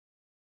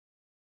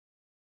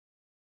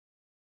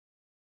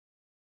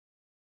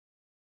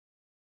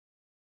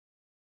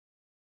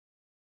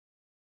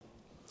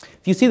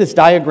If you see this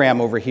diagram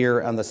over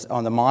here on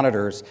the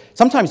monitors,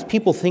 sometimes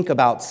people think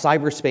about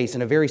cyberspace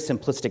in a very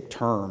simplistic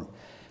term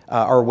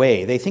or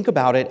way. They think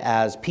about it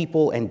as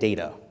people and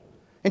data.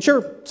 And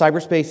sure,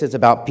 cyberspace is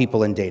about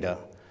people and data,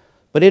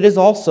 but it is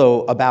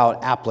also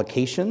about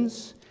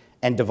applications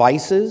and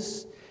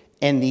devices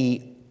and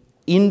the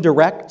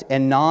indirect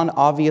and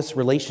non-obvious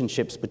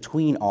relationships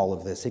between all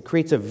of this. It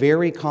creates a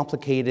very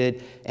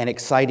complicated and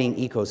exciting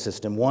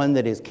ecosystem, one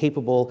that is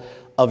capable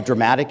of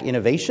dramatic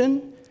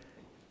innovation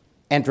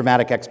and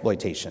dramatic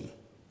exploitation.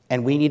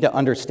 And we need to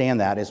understand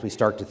that as we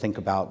start to think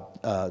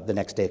about the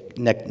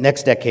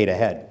next decade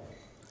ahead.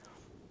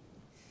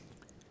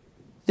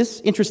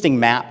 This interesting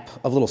map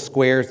of little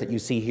squares that you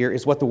see here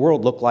is what the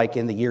world looked like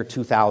in the year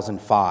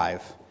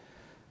 2005.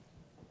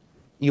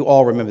 You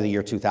all remember the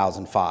year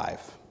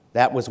 2005.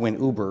 That was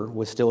when Uber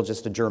was still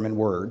just a German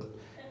word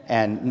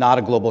and not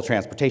a global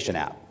transportation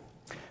app.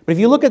 But if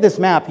you look at this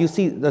map, you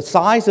see the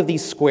size of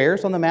these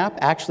squares on the map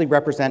actually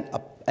represent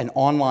an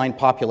online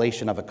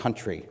population of a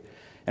country.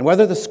 And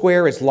whether the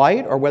square is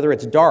light or whether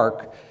it's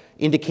dark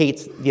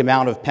indicates the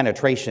amount of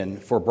penetration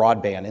for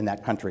broadband in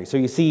that country. So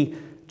you see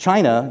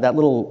China, that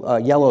little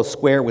yellow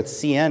square with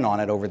CN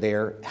on it over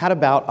there, had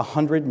about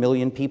 100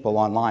 million people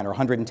online, or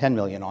 110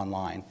 million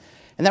online.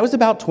 And that was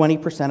about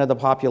 20% of the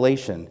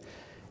population.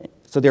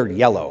 So they're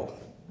yellow.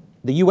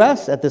 The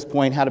US at this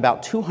point had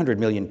about 200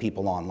 million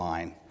people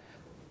online.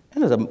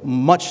 That is a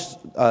much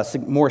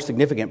more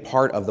significant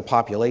part of the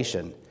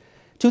population.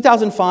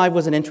 2005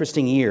 was an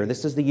interesting year.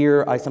 This is the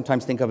year I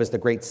sometimes think of as the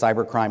great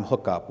cybercrime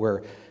hookup,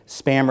 where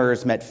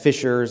spammers met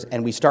phishers,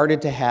 and we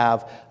started to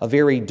have a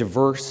very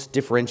diverse,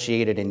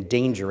 differentiated, and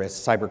dangerous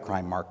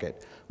cybercrime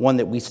market, one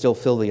that we still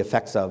feel the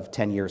effects of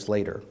 10 years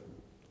later.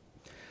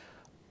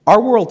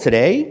 Our world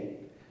today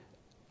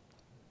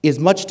is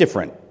much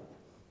different.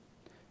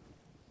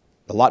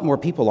 A lot more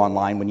people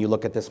online when you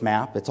look at this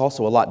map. It's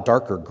also a lot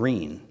darker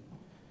green.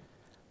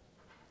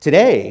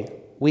 Today,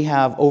 we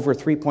have over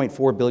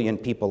 3.4 billion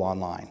people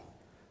online.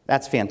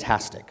 That's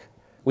fantastic.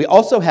 We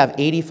also have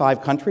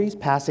 85 countries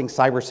passing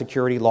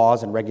cybersecurity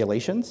laws and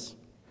regulations.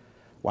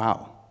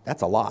 Wow,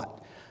 that's a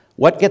lot.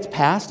 What gets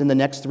passed in the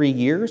next 3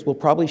 years will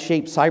probably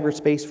shape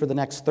cyberspace for the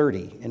next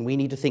 30, and we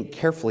need to think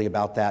carefully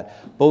about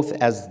that, both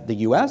as the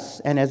US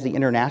and as the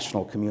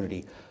international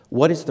community.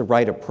 What is the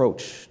right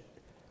approach?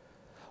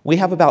 We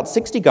have about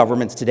 60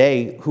 governments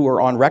today who are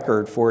on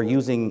record for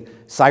using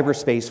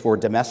cyberspace for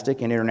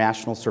domestic and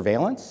international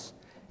surveillance,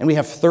 and we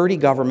have 30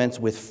 governments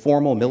with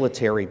formal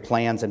military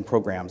plans and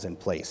programs in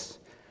place.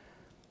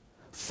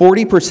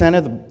 40%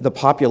 of the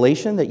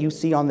population that you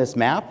see on this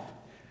map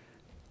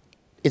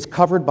is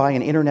covered by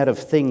an Internet of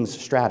Things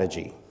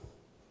strategy.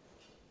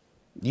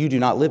 You do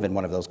not live in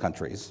one of those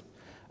countries.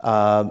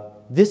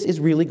 This is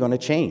really going to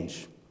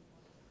change.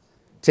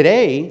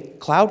 Today,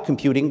 cloud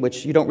computing,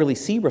 which you don't really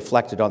see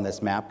reflected on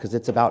this map because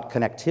it's about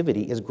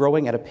connectivity, is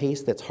growing at a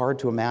pace that's hard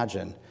to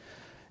imagine.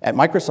 At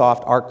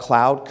Microsoft, our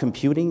cloud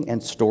computing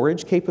and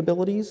storage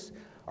capabilities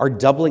are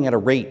doubling at a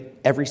rate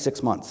every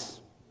 6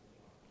 months.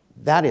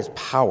 That is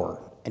power,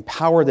 and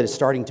power that is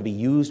starting to be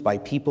used by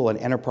people and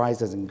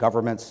enterprises and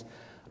governments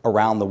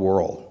around the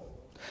world.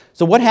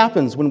 So what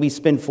happens when we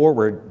spin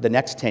forward the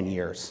next 10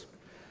 years?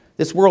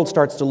 This world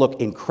starts to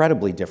look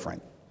incredibly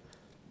different.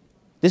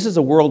 This is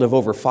a world of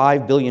over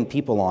 5 billion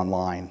people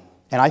online,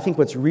 and I think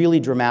what's really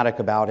dramatic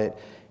about it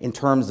in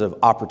terms of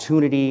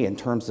opportunity, in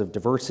terms of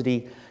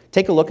diversity,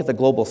 take a look at the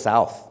global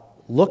south.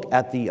 Look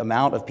at the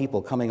amount of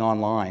people coming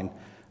online.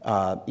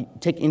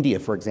 Take India,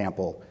 for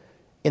example.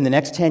 In the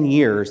next 10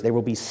 years, there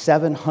will be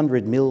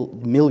 700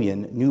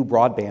 million new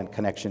broadband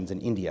connections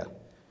in India.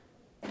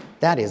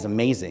 That is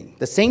amazing.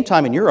 The same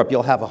time in Europe,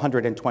 you'll have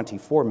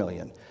 124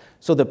 million.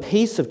 So the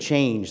pace of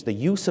change, the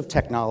use of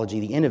technology,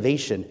 the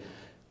innovation,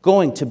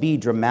 going to be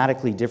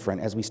dramatically different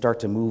as we start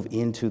to move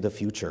into the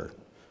future.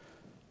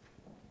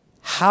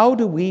 How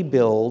do we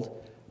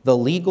build the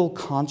legal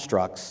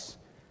constructs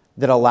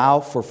that allow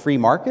for free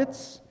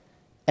markets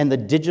and the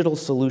digital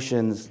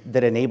solutions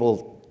that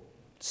enable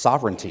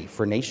sovereignty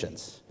for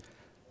nations?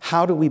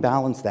 How do we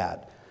balance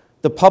that?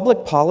 The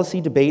public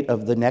policy debate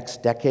of the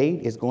next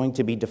decade is going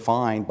to be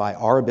defined by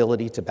our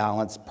ability to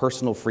balance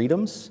personal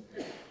freedoms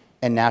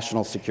and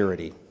national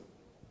security.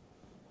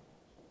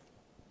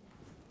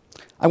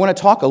 I want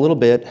to talk a little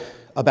bit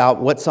about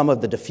what some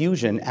of the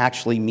diffusion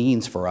actually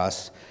means for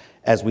us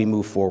as we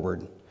move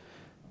forward.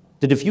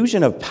 The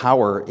diffusion of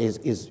power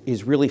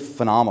is really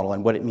phenomenal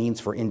and what it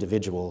means for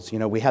individuals. You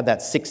know, we had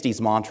that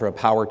 60s mantra,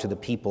 power to the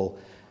people.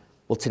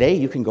 Well, today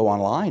you can go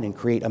online and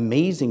create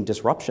amazing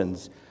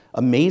disruptions,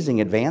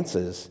 amazing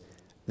advances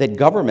that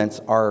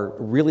governments are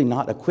really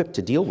not equipped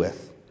to deal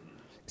with.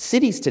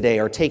 Cities today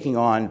are taking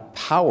on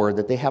power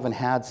that they haven't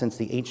had since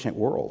the ancient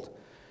world.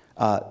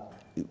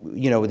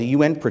 You know, the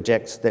UN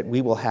projects that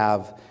we will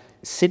have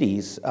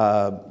cities,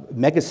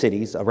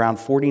 megacities, around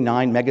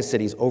 49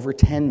 megacities, over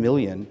 10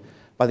 million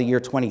by the year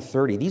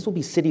 2030. These will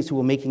be cities who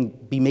will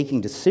be making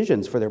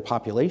decisions for their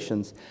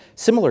populations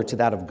similar to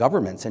that of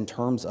governments in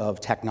terms of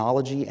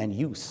technology and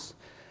use.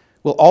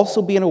 We'll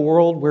also be in a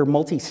world where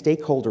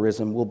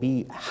multi-stakeholderism will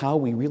be how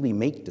we really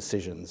make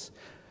decisions,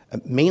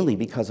 mainly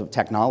because of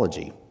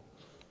technology.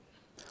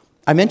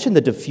 I mentioned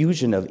the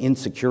diffusion of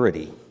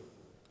insecurity.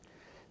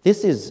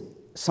 This is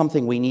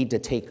something we need to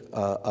take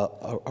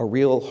a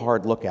real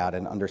hard look at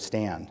and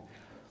understand.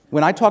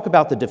 When I talk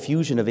about the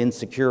diffusion of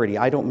insecurity,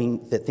 I don't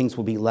mean that things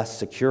will be less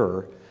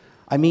secure.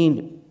 I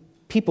mean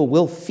people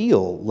will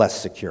feel less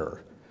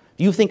secure.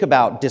 You think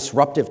about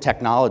disruptive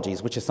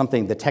technologies, which is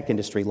something the tech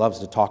industry loves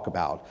to talk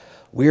about.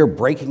 We're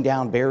breaking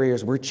down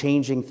barriers, we're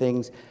changing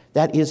things.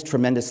 That is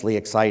tremendously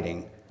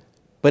exciting.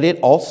 But it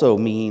also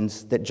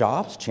means that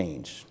jobs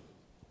change.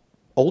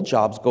 Old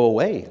jobs go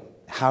away.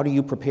 How do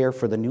you prepare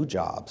for the new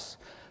jobs?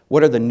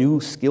 What are the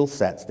new skill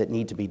sets that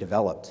need to be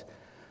developed?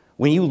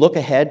 When you look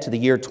ahead to the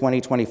year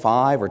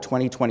 2025 or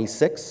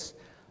 2026,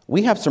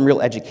 we have some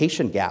real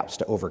education gaps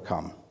to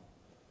overcome.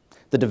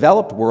 The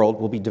developed world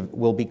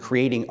will be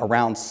creating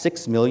around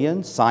 6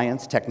 million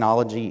science,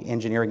 technology,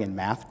 engineering, and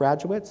math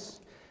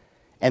graduates,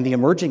 and the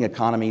emerging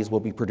economies will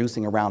be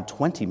producing around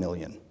 20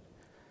 million.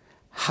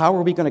 How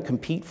are we going to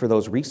compete for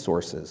those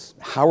resources?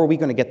 How are we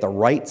going to get the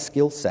right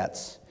skill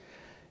sets?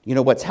 You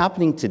know, what's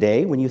happening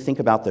today when you think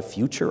about the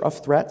future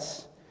of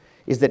threats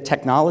is that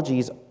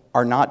technologies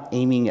are not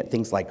aiming at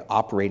things like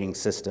operating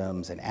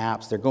systems and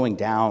apps. They're going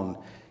down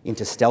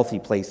into stealthy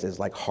places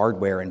like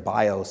hardware and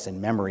BIOS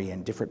and memory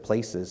and different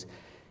places.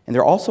 And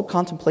they're also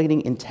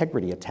contemplating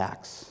integrity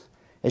attacks.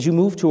 As you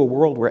move to a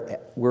world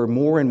where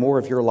more and more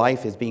of your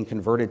life is being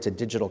converted to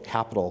digital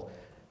capital,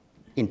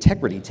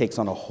 integrity takes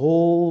on a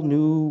whole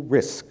new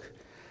risk.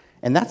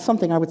 And that's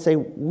something I would say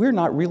we're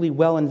not really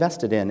well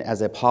invested in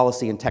as a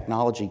policy and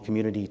technology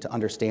community to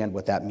understand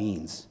what that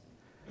means.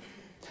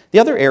 The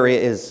other area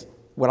is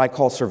what I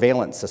call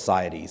surveillance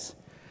societies.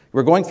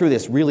 We're going through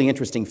this really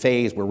interesting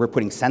phase where we're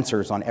putting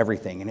sensors on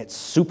everything, and it's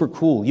super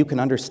cool. You can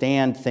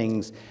understand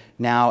things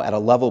now at a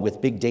level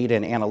with big data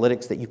and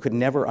analytics that you could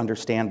never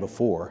understand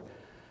before.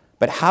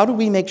 But how do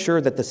we make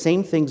sure that the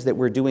same things that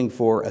we're doing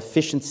for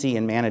efficiency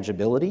and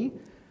manageability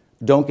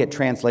don't get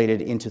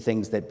translated into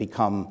things that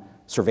become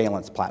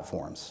surveillance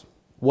platforms?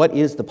 What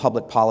is the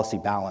public policy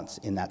balance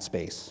in that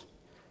space?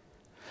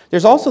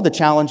 There's also the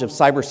challenge of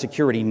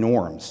cybersecurity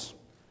norms.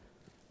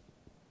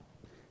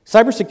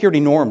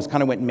 Cybersecurity norms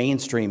kind of went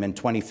mainstream in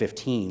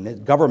 2015. The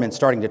government's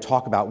starting to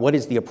talk about what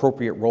is the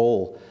appropriate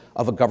role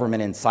of a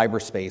government in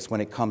cyberspace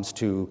when it comes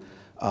to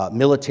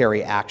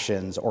military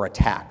actions or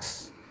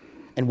attacks.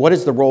 And what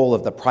is the role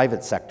of the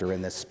private sector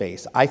in this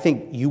space? I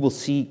think you will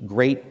see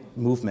great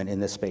movement in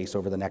this space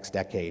over the next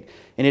decade.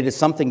 And it is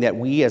something that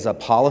we as a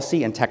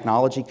policy and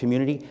technology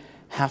community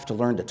have to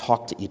learn to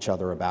talk to each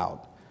other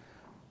about.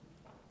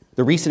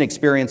 The recent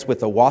experience with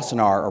the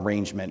Wassenaar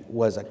arrangement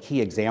was a key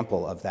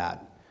example of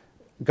that.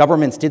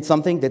 Governments did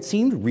something that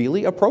seemed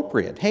really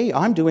appropriate. Hey,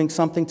 I'm doing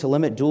something to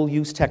limit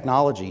dual-use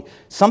technology,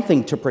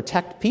 something to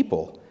protect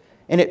people.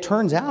 And it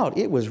turns out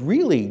it was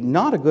really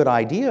not a good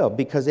idea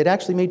because it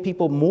actually made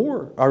people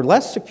more or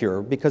less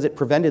secure because it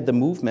prevented the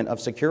movement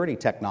of security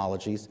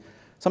technologies,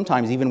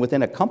 sometimes even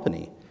within a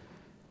company.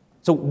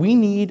 So we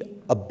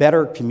need a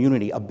better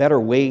community, a better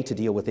way to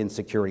deal with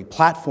insecurity,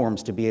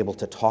 platforms to be able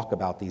to talk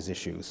about these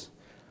issues.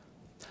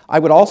 I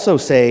would also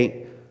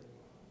say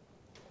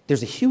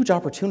there's a huge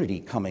opportunity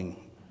coming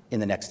in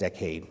the next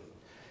decade,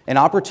 an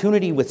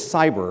opportunity with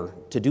cyber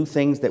to do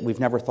things that we've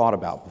never thought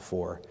about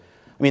before.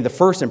 I mean, the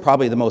first and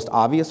probably the most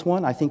obvious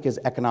one, I think, is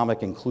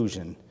economic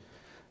inclusion.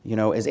 You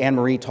know, as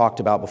Anne-Marie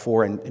talked about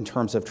before in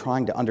terms of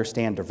trying to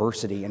understand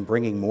diversity and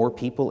bringing more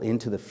people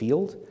into the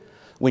field,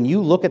 when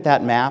you look at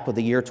that map of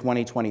the year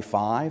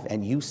 2025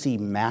 and you see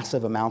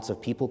massive amounts of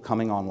people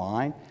coming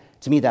online,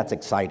 to me that's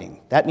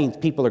exciting. That means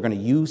people are going to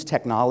use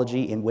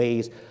technology in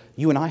ways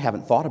you and I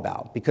haven't thought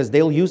about because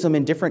they'll use them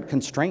in different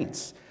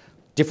constraints,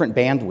 different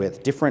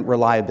bandwidth, different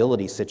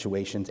reliability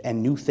situations,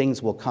 and new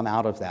things will come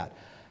out of that.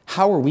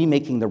 How are we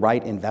making the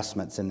right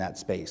investments in that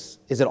space?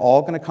 Is it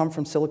all going to come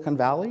from Silicon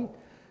Valley?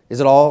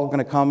 Is it all going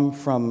to come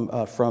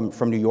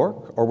from New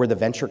York or where the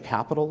venture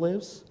capital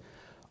lives?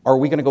 Or are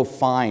we going to go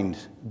find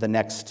the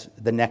next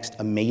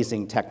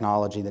amazing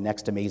technology, the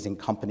next amazing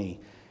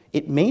company?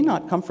 It may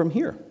not come from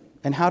here.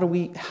 And how do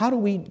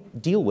we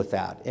deal with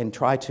that and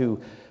try to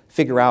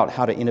figure out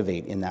how to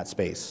innovate in that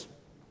space?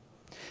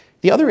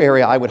 The other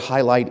area I would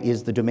highlight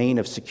is the domain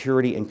of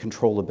security and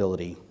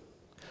controllability.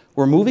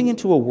 We're moving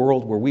into a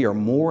world where we are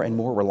more and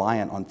more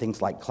reliant on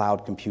things like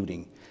cloud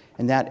computing.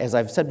 And that, as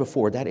I've said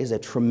before, that is a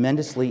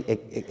tremendously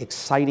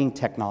exciting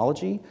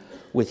technology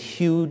with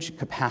huge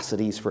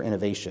capacities for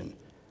innovation.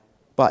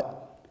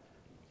 But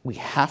we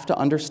have to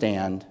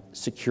understand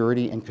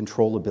security and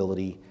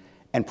controllability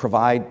and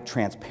provide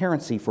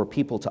transparency for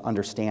people to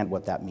understand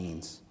what that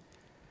means.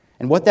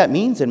 And what that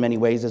means in many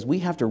ways is we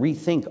have to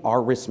rethink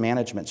our risk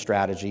management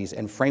strategies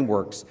and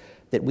frameworks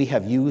that we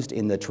have used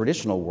in the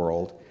traditional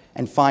world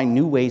and find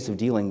new ways of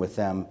dealing with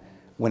them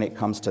when it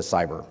comes to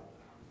cyber.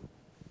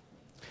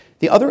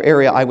 The other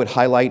area I would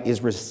highlight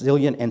is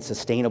resilient and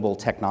sustainable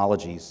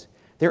technologies.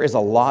 There is a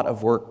lot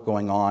of work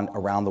going on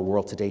around the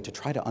world today to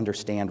try to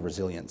understand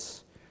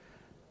resilience.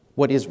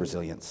 What is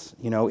resilience?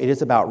 You know, it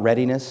is about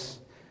readiness,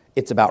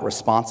 it's about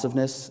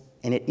responsiveness,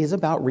 and it is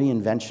about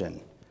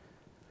reinvention.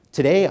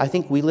 Today, I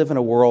think we live in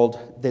a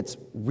world that's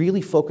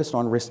really focused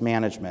on risk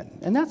management,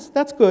 and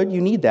that's good,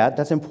 you need that,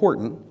 that's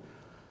important.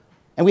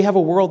 And we have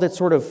a world that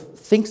sort of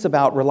thinks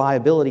about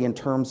reliability in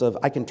terms of,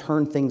 I can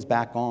turn things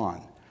back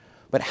on.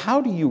 But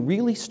how do you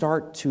really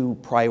start to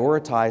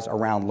prioritize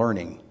around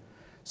learning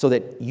so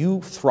that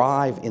you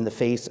thrive in the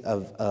face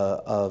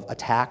of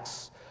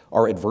attacks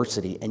or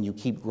adversity and you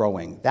keep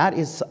growing? That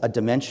is a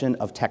dimension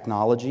of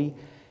technology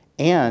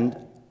and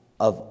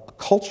of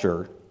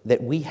culture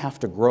that we have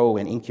to grow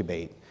and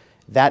incubate.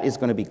 That is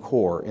going to be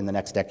core in the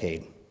next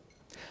decade.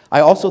 I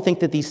also think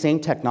that these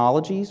same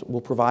technologies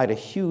will provide a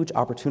huge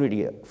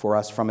opportunity for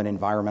us from an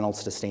environmental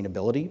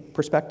sustainability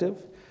perspective.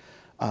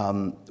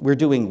 We're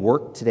doing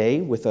work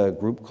today with a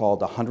group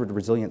called 100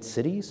 Resilient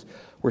Cities,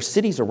 where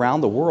cities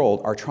around the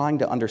world are trying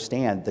to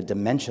understand the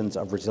dimensions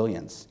of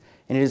resilience.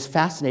 And it is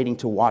fascinating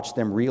to watch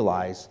them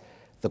realize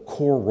the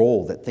core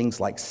role that things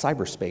like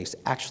cyberspace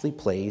actually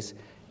plays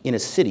in a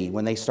city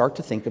when they start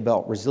to think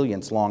about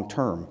resilience long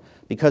term.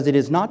 Because it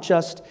is not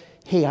just,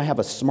 hey, I have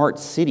a smart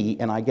city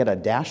and I get a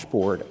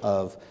dashboard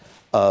of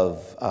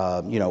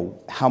you know,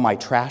 how my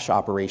trash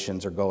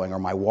operations are going or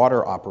my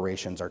water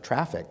operations or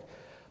traffic.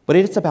 But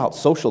it's about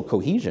social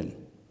cohesion.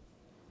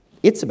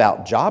 It's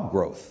about job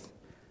growth.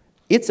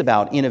 It's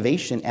about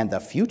innovation and the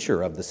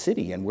future of the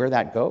city and where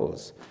that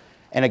goes.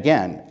 And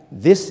again,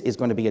 this is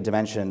going to be a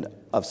dimension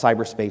of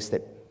cyberspace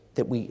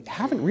that we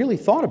haven't really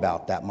thought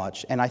about that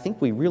much, and I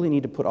think we really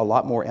need to put a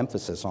lot more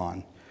emphasis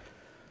on.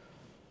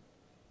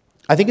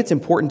 I think it's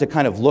important to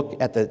kind of look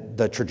at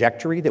the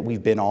trajectory that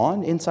we've been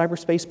on in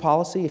cyberspace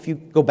policy. If you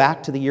go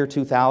back to the year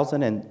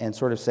 2000 and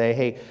sort of say,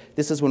 hey,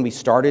 this is when we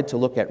started to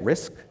look at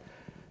risk.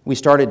 We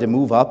started to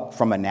move up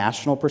from a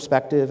national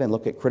perspective and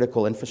look at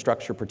critical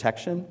infrastructure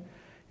protection.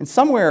 And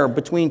somewhere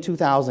between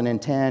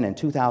 2010 and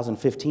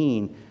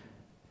 2015,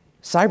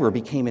 cyber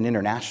became an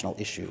international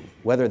issue,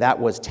 whether that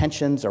was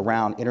tensions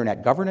around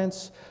internet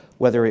governance,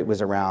 whether it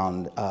was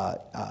around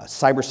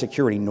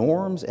cybersecurity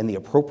norms and the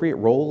appropriate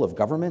role of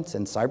governments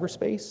in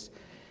cyberspace.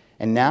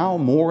 And now,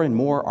 more and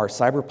more, our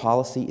cyber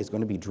policy is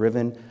going to be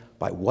driven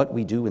by what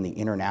we do in the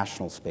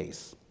international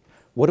space.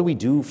 What do we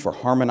do for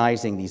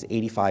harmonizing these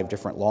 85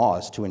 different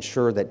laws to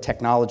ensure that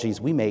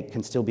technologies we make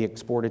can still be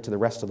exported to the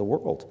rest of the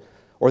world,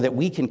 or that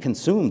we can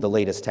consume the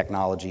latest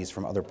technologies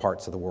from other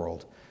parts of the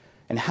world?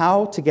 And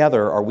how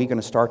together are we going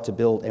to start to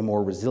build a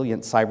more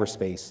resilient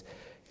cyberspace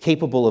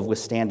capable of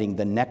withstanding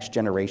the next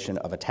generation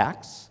of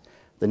attacks,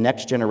 the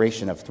next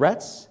generation of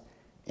threats,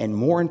 and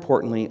more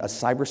importantly, a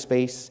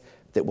cyberspace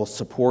that will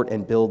support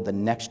and build the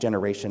next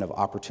generation of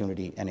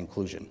opportunity and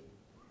inclusion?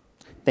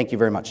 Thank you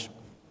very much.